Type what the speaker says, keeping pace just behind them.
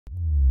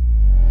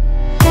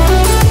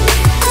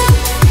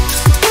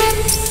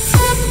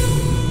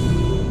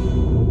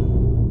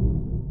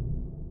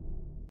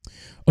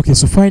Okay,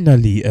 so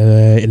finally,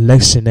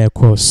 election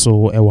course,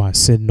 so was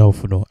said no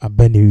for no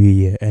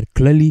year, and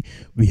clearly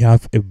we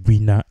have a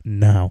winner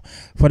now.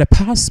 For the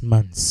past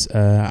months,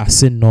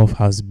 Assin North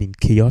has been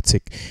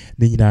chaotic.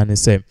 Then you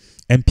say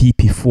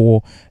NPP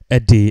for a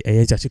day,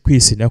 Gyakye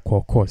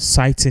Quayson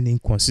citing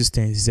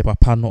inconsistencies.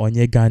 Papa no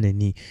onye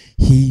Ghanaian,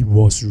 he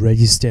was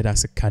registered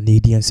as a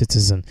Canadian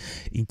citizen.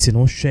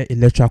 International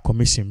Electoral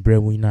Commission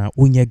breadwinner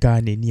onye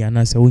Ghanaian and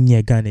as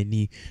onye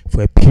Ghanaian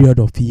for a period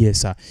of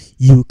years.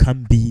 You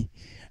can be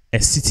a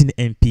sitting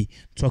MP,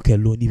 talk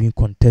alone, even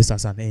contest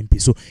as an MP.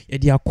 So,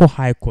 they are called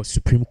High Court,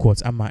 Supreme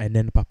Court, and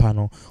then Papa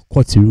no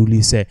court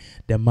really say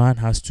the man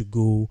has to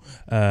go.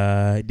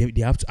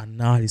 They have to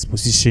annul his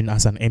position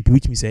as an MP,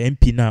 which means an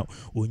MP now.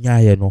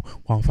 Onya no,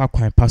 one fact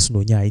quite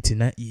personal. Onya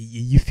itina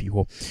yifi.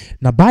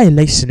 Now by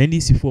election,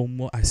 NDC for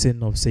more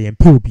Assin of say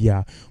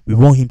MP we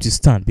want him to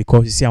stand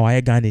because you see our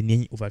Ghana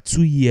over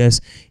 2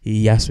 years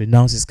he has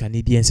renounced his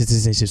Canadian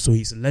citizenship, so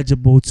he's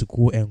eligible to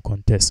go and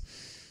contest.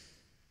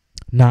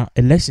 Now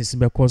elections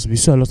because we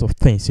saw a lot of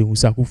things. We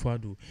saw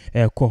Kufadu,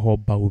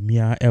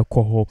 Baumia,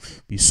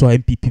 we saw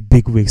NPP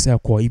big wigs.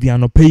 If you are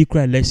not paying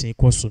election,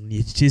 because on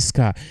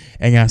Chiska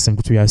and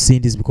we are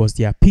seeing this because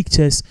there are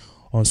pictures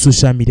on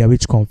social media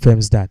which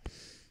confirms that.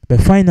 But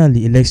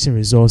finally, election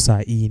results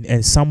are in,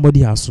 and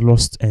somebody has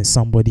lost and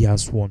somebody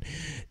has won.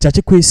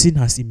 Gyakye Quayson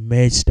has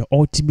emerged the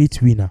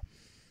ultimate winner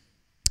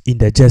in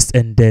the just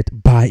ended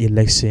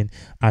by-election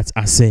at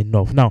Assin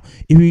North. Now,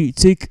 if we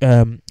take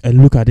a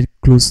look at it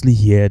closely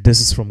here,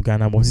 this is from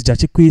Ghana.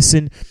 Gyakye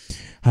Quayson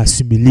has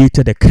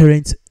simulated the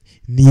current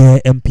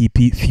near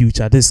MPP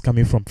future. This is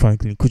coming from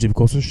Franklin Kuji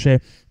because we share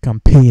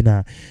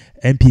campaigner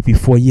MPP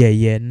for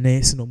year.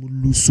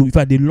 So, in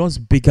fact, they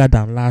lost bigger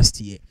than last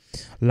year.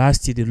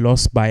 Last year, they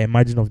lost by a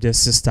margin of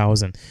just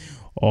 6,000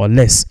 or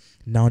less.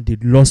 Now, they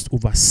lost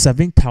over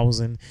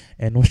 7,000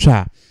 and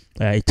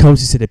it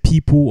tells you that the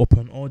people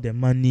upon all the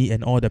money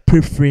and all the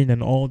preference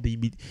and all the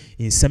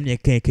in some is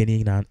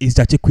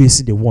Gyakye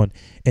Quayson the one,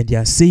 and they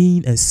are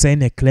saying and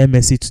sending a clear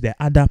message to the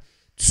other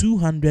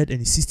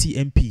 260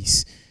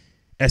 MPs,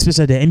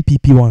 especially the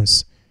NPP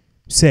ones.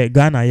 Say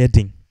Ghana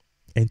heading,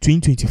 and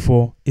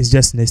 2024 is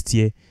just next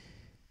year.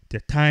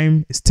 The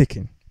time is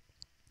ticking.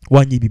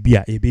 1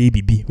 year a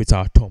baby with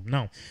our Tom.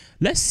 Now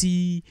let's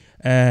see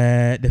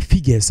the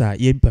figures are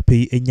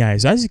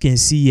so as you can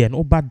see and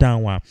over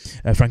down one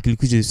Franklin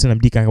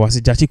Kuji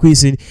was Gyakye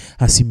Quayson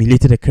has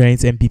simulated the current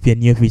MPP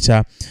and near future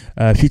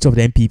of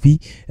the MPP.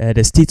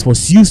 The state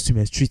was used to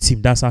mistreat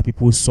him. That's how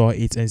people saw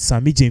it. And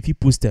Sami Jemfi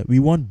posted, we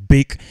want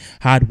big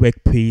hard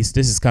work pays.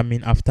 This is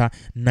coming after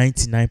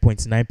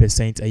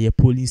 99.9% a year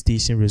polling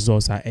station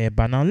results are air.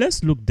 But now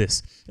let's look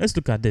at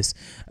this.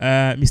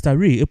 Mr.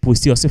 Ray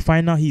posted also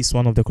final. He is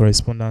one of the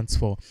correspondents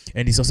for,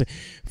 and he's also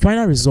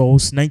final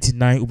results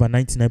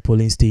 99/99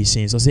 polling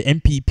stations. Also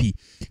MPP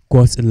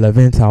got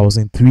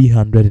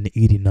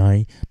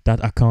 11,389.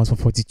 That accounts for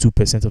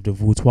 42% of the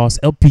votes, whilst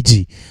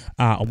LPG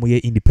are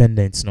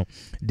independents. No,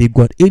 they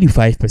got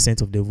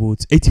 85% of the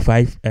votes,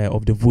 85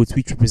 of the votes,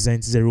 which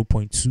represents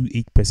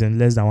 0.28%,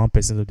 less than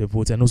 1% of the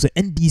votes. And also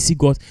NDC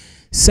got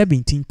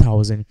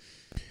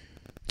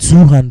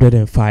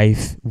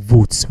 17,205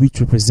 votes, which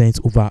represents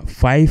over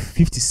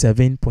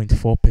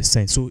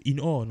 57.4%. So in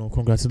all, no,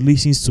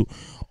 congratulations to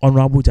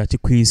Honorable Gyakye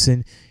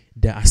Quayson,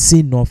 the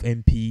Assin North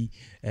MP,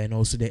 and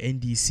also the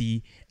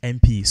NDC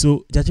MP.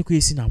 So Gyakye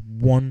Quayson have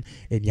won,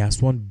 and he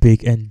has won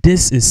big, and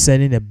this is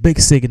sending a big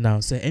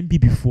signal. So MP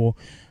before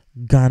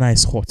Ghana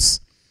is hot.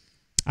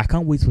 I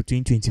can't wait for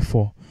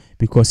 2024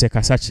 because so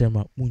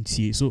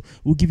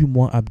we'll give you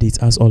more updates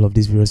as all of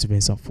these various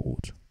events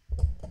unfold.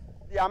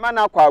 The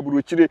amana kwa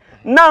aburuchire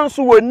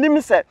nanso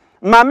wonim se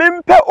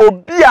mamempe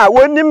obi a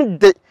wonim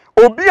de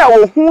obi a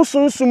wo hu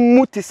sunsun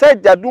mu ti se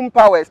Jadum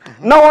Powers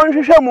na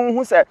wonhwehwe mu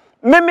hu se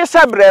meme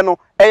sebre no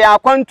eya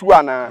akwantu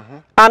ana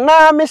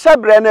ana me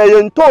sebre na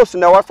ye ntos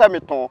na wo se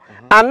meton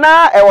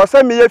ana e wo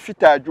se me ye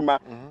fita adwuma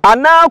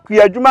ana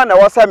akua adwuma na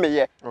wo se me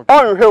ye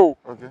onhwe o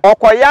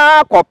okoya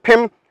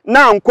akopem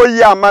na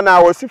nkoyi amana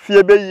wo se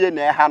fie be yie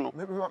na eha no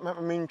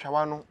me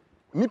ntwawa no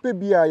nipa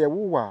bia ye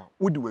wo wa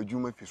wodi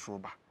wadwuma fi so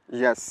ba.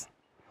 Yes.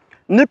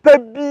 Nipa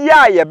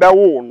biya ye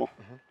bewo no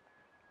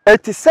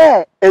eti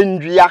se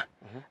endua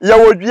ye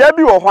wodua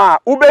bi wo ho a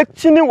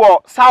ubekini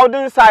wo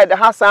southern side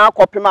ha san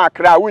akopem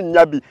akra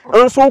wonnya bi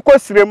nso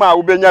ukosirem a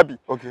ubenya bi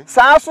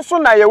san soso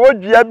na ye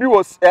wodua bi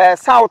wo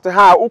south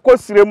ha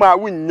ukosirem a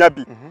wonnya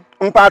bi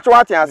mpacho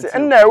wate ase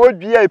na ye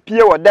wodua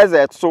epie wo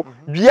desert so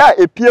dua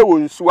epie wo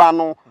nsu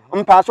ano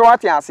mpacho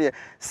wate ase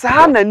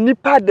sa na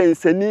nipa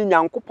densani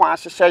nyankopon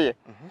ahyehye ye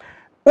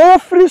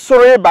ofri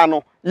soro eba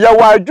no ya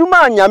wa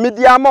adwuma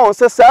anyamedi ama on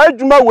se sa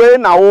adwuma we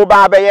na wo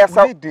ba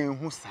abeyesa.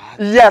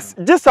 Yes,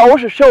 jisa wo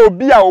hwehwe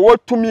obi a wo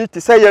tumi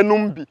ti se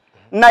yenum bi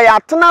na ya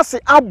tena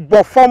se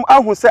abofom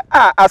ahu se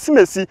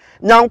asimesi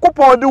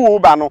nyankopon de wo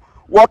ba no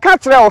wo ka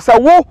kire wo se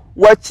wo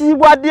wachi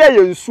wade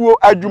ye nsuo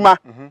adwuma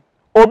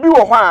obi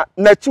wo ho a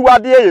na chi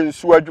wade ye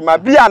nsuo adwuma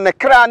bi a ne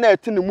kra na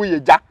eti ne mu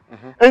yeja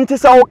enti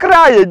se wo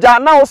kra yeja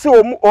na wo se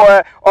o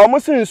mu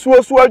se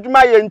nsuo so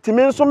adwuma ye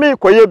ntimi nso me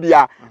koye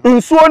bia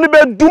nsuo ni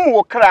be dum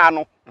wo kra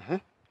no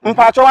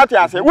mpacho wate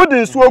ase wodi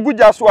nsuo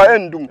gugya so a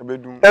endum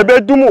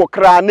ebedum wo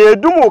kra na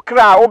edum wo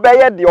kra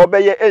obeye de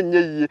obeye enye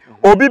yie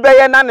obi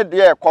beye na ne de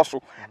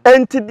ekoso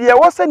enti de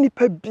wo se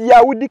nipa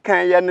bia wodi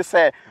kan ye ne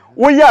se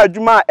wo ya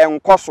adwuma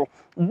enkoso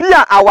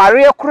bia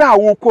aware kra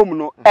wo kom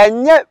no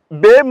enye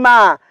be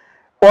ma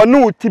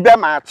onu tibe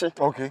maachi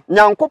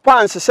nyankopon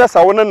anhyehyɛ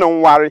sa wo ne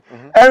nware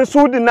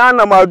enso di na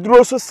na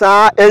maduro so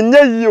saa enye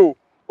yie o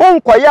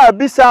onkoya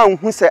abisa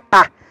anhu se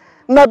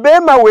na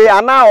bema we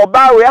ana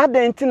oba we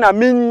adenti na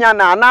menya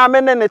na ana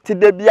mene ne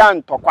tide bia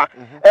ntokwa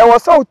wo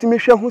so utimi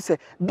hwe hu se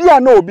bia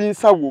na obi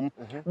nsa wom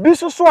bi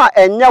so a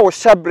enye wo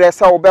hyebre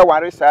se wo be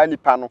ware saa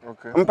nipa no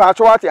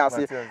mpaacho wate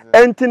ase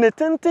enti ne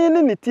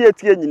tenten ne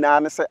tietie nyina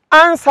ne se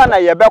ansa na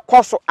ye be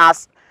koso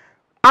as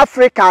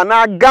Africa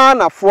na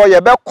Ghana for ye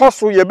be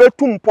koso ye be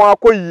tumpon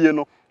akoyie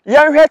no ye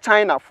hwe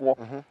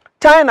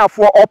China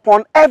for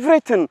upon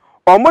everything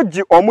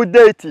omoji omu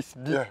deities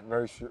di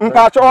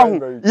mpacho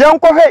hu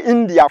yenkohwe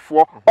India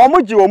for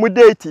omoji omu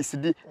deities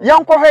di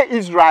yenkohwe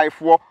Israel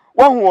for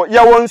wo ye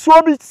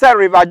wonsuo bi se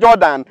River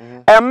Jordan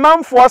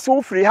emmanfo se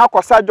wo free ha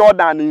kosa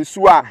Jordan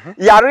nsuo a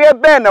yare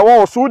be na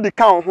wo so di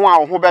kan ho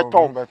a ho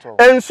beto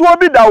ensuo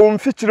bi da wo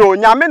mfikire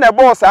onyame na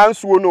bo sa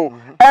nsuo no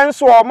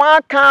enso o ma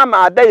ka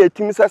ma da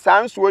yetim se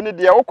sa nsuo ni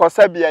de wo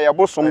kosa bia ye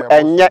bosom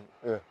enye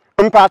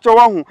mpacho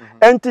wahu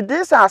and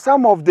these are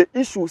some of the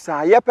issues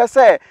ye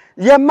pese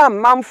ye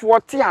mamfo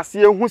te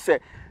ase ehu se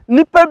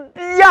nipa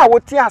bia wo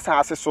te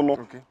asase so no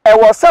e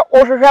wo se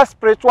ohwehwe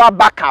spiritual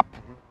backup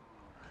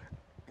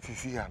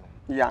fifi ya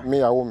no ya me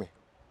ya wo me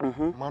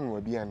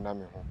manu bia nda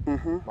me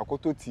ho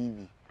makoto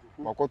TV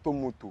makoto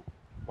moto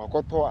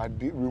makoto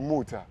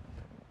remote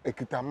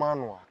ekita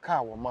manu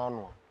ka wo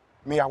manu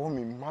me ya wo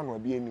me manu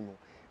bia ni mo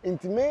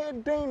enti me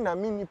den na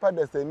me nipa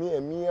da se ni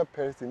emi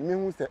person me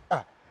hu se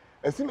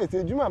esimete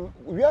adwuma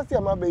wiase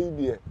amabe yi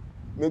de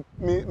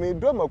me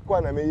do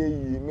makwa na me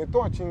yi me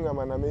to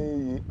chingama na me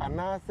yi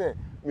anase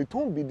me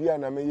ton bidia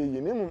na me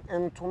yi ne mu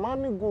entoma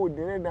ne gold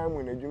ne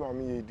diamond adwuma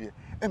me yi de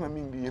ma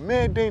me ndi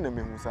me den na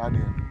me hu saade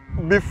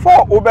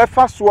before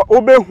obefa so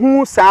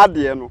obehu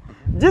saade no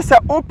gise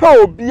opa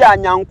obi a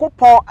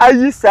Nyankopon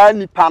ayi saa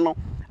nipa no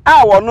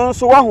a wono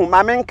nso wahu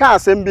ma me nka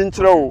asem bi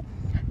nkyere o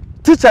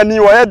teacher ni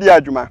wo ye de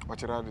adwuma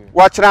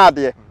wo kyerɛ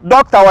ade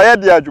doctor wo ye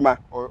de adwuma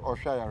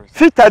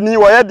fita ni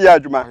wo ye de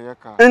adwuma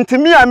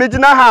ntimi a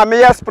megina ha me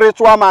ye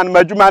spiritual man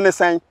madwuma ne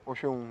sen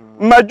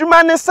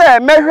madwuma ne se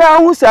mehwe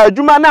ahu se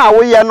adwuma na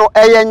wo ye no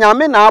eye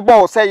nyame na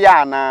abɔ se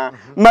ya na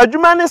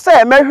madwuma ne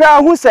se mehwe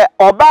ahu se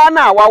oba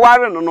na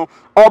waware no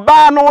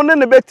oba no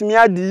ne betimi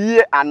ade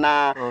yie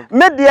ana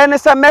me de ne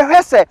se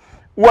mehwe se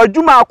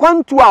wadwuma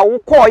akwantu a wo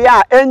kɔ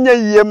ya enye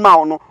yie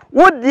ma no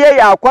wo de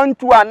ya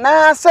akwantu a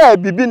na se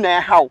bibi na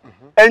ehaw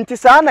enti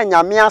saa na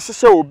nyame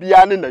ahyehyɛ obi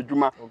a ne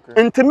nadwuma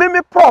enti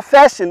me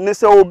profession ne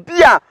se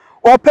obi a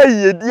opa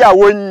yedi a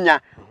wonya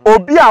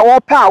obi a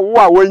wopa awo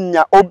a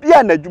wonya obi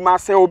a nadwuma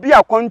se obi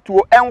a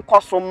kwantuo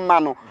enkoso mma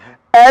no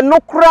eno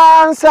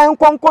kra nsan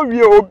konko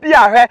wie obi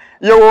a hwe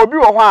ye obi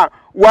wo ho a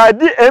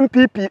wadi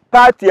NPP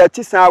party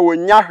achisan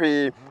wonya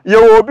hwe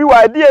ye obi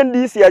wadi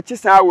NDC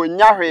achisan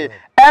wonya hwe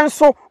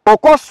enso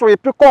okoso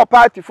epiko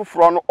party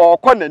foforo no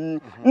okọ nani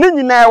ne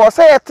nyina wo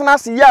se yetena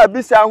se ya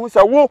abisa hu se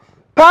wo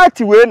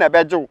party we na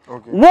bejew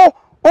wo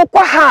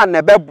okwa ha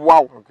na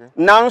beboa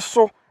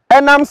nanso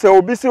enam se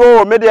obi se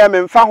o me de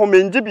me mfa ho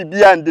menji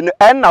bibia ndi no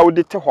en na wo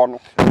de te ho no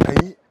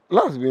ayi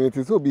last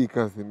minute so be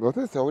can say but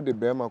say wo de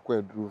be ma kwa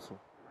aduro so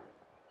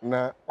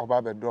na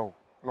oba be do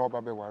na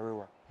oba be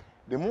warewa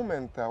the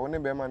moment a woni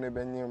be ma ne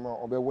be nyema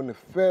obe wo ne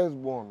first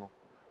born no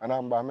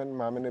ana mba me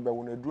ma me ne be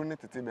wo ne aduro ne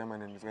tete be ma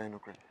ne nso no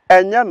kre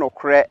enye no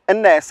kre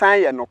na esan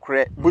ye no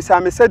kre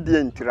busa me se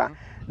de ntira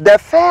the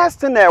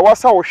first na e wo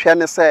sa wo hwe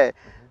ne say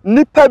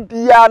nipa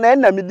bia na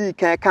na medi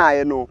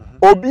kan no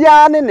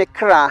obia ne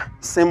kra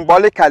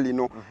symbolically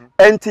no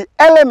enti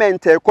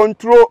element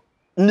control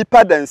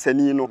nipa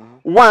dansani no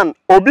one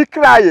obi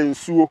kra ye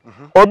nsuo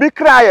obi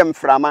kra ye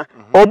mframa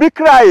obi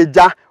kra ye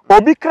ja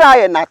obi kra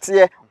ye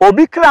nate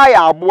obi kra ye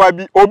aboa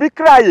bi obi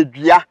kra ye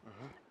dua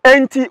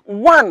enti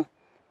one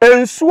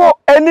ensuo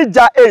eni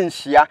ja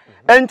enhia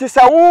enti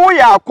sa wo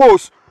ya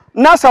course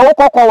na sa wo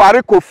kokọ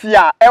ware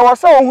kofia e wo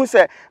sa wo hu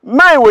se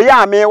mai wo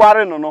ya me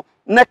ware no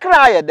ne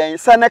kra ye den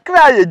se ne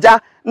kra ye ja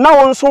na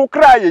won so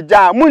kra ye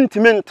ja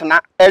muntimi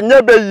ntena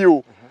enye be yi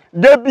o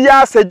de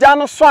bia se ja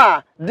no so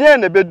a de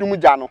ne bedum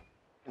ja no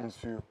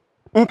nsuo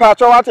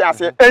mpacho wate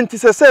ase enti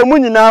se mu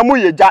nyina mu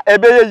ye ja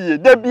ebe ye yi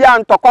de bia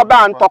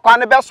ntokwa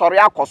ne be sori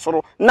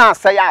akosoro na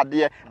ase ya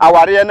ade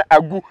aware ne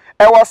agu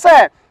e wo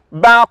se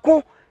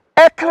baako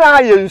ekra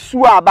ye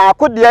nsuo a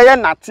baako de ye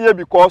natie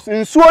because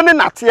nsuo ne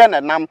natie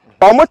ne nam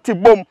omote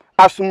bom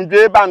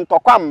asumdwe ba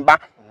ntokwa mba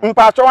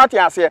mpacho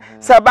wate ase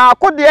se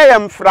baako de ye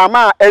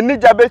mframa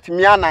enija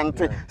betimi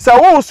anante se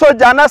wo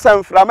soja na se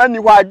mframa ni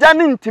ho aja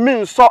ne ntimi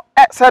nso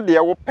se de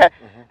wo pe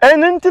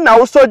eninti na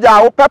wo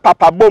soja wo pe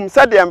papa bom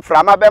se de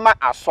mframa be ma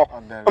aso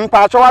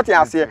mpacho wate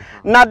ase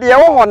na de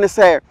wo ho ne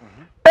se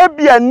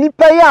ebia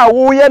nipa ya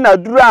wo ye na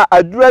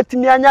adura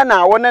timi anya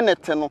na wo ne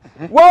nete no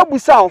wo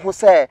busa ho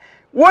se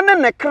one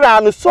ne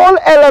kra no soul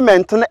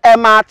element no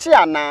emache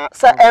ana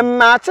sa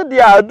emache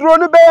dia aduro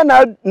no be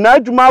na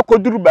adwuma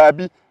akoduru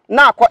baabi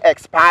na akọ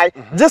expire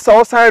just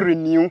also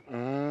renew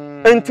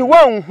enti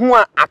wan hu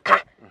aka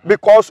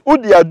because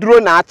udi aduro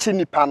na achi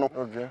nipa no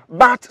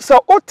but so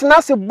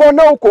otena se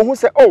bona okohu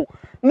se oh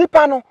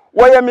nipa no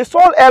woye me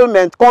soul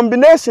element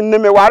combination ne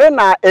me ware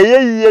na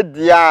eyeyiye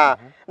dia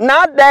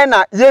na dan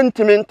na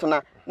yentimi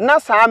ntena na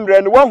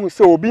samre no wahu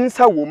se obi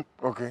nsa wom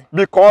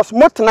because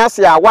motena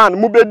se a one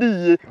mubedi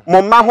yiye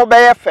momma ho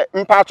beye fe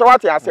mpacho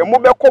wate ase mo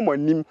be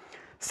komanim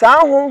sa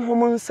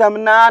honhom nsam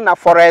na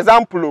for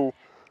example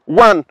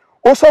one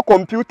also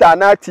computer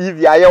na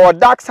TV aye o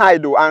dark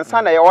side o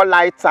ansa na ye o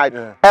light side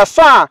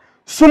eso a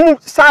sum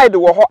side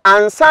wo ho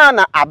ansa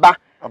na aba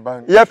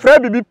ye fra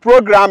bibi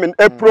programming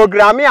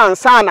programming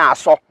ansa na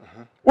aso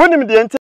wonim de